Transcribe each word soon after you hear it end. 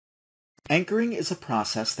Anchoring is a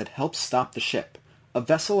process that helps stop the ship. A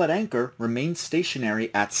vessel at anchor remains stationary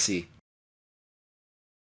at sea.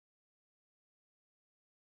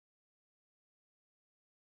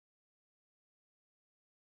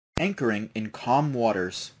 Anchoring in calm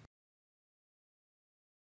waters.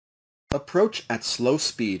 Approach at slow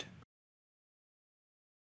speed.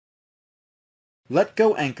 Let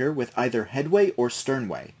go anchor with either headway or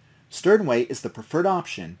sternway. Sternway is the preferred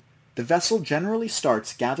option. The vessel generally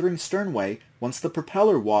starts gathering sternway once the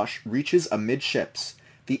propeller wash reaches amidships.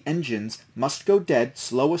 The engines must go dead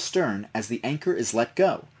slow astern as the anchor is let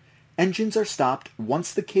go. Engines are stopped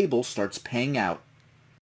once the cable starts paying out.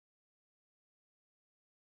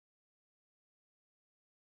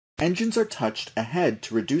 Engines are touched ahead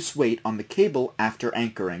to reduce weight on the cable after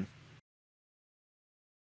anchoring.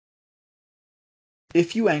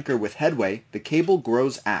 If you anchor with headway, the cable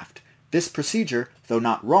grows aft. This procedure, though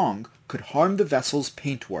not wrong, could harm the vessel's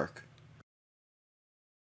paintwork.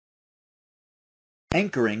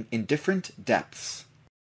 Anchoring in different depths.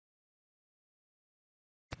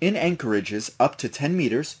 In anchorages up to 10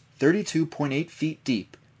 meters, 32.8 feet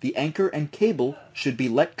deep, the anchor and cable should be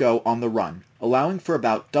let go on the run, allowing for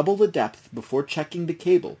about double the depth before checking the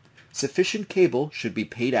cable. Sufficient cable should be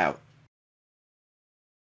paid out.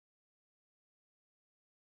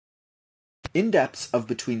 In depths of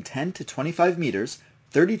between 10 to 25 meters,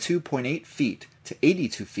 32.8 feet to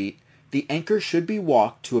 82 feet, the anchor should be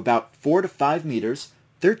walked to about 4 to 5 meters,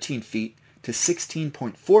 13 feet to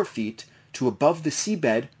 16.4 feet to above the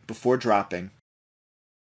seabed before dropping.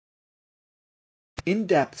 In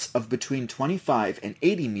depths of between 25 and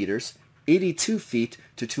 80 meters, 82 feet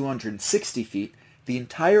to 260 feet, the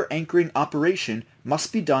entire anchoring operation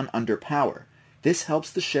must be done under power. This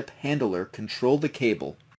helps the ship handler control the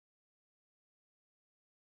cable.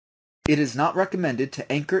 It is not recommended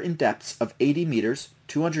to anchor in depths of 80 meters,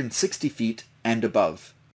 260 feet, and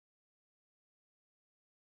above.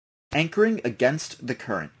 Anchoring against the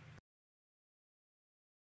current.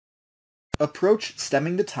 Approach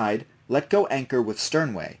stemming the tide, let go anchor with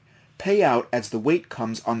sternway. Pay out as the weight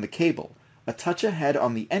comes on the cable. A touch ahead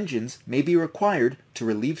on the engines may be required to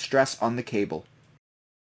relieve stress on the cable.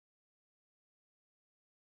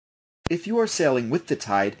 If you are sailing with the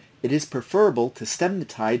tide, it is preferable to stem the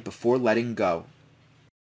tide before letting go.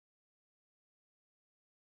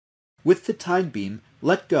 With the tide beam,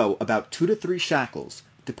 let go about 2 to 3 shackles.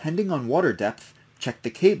 Depending on water depth, check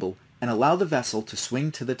the cable and allow the vessel to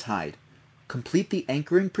swing to the tide. Complete the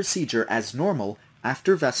anchoring procedure as normal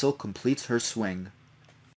after vessel completes her swing.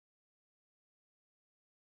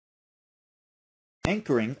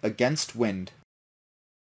 Anchoring against wind.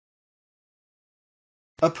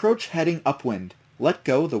 Approach heading upwind. Let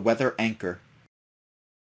go the weather anchor.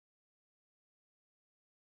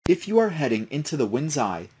 If you are heading into the wind's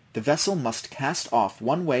eye, the vessel must cast off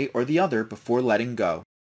one way or the other before letting go.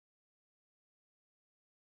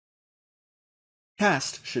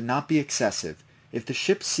 Cast should not be excessive. If the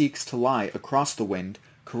ship seeks to lie across the wind,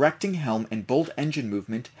 correcting helm and bolt engine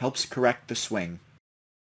movement helps correct the swing.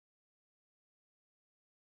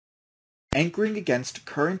 Anchoring against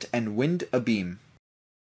current and wind abeam.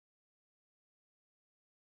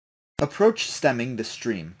 Approach stemming the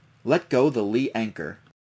stream. Let go the lee anchor.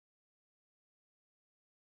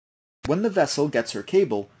 When the vessel gets her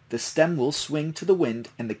cable, the stem will swing to the wind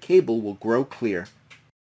and the cable will grow clear.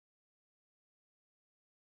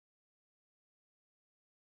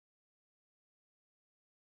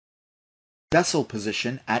 Vessel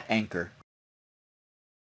position at anchor.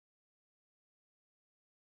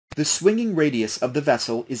 The swinging radius of the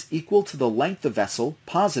vessel is equal to the length of vessel,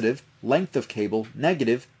 positive, length of cable,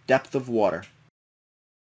 negative, depth of water.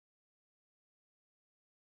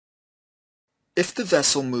 If the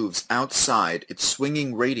vessel moves outside its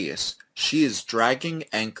swinging radius, she is dragging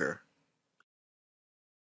anchor.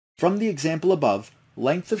 From the example above,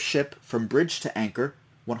 length of ship from bridge to anchor,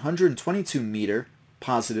 122 meter,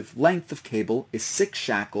 positive length of cable is 6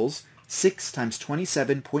 shackles, 6 times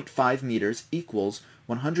 27.5 meters equals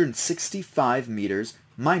 165 meters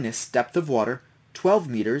minus depth of water, 12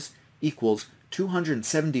 meters equals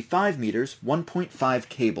 275 meters, 1.5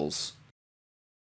 cables.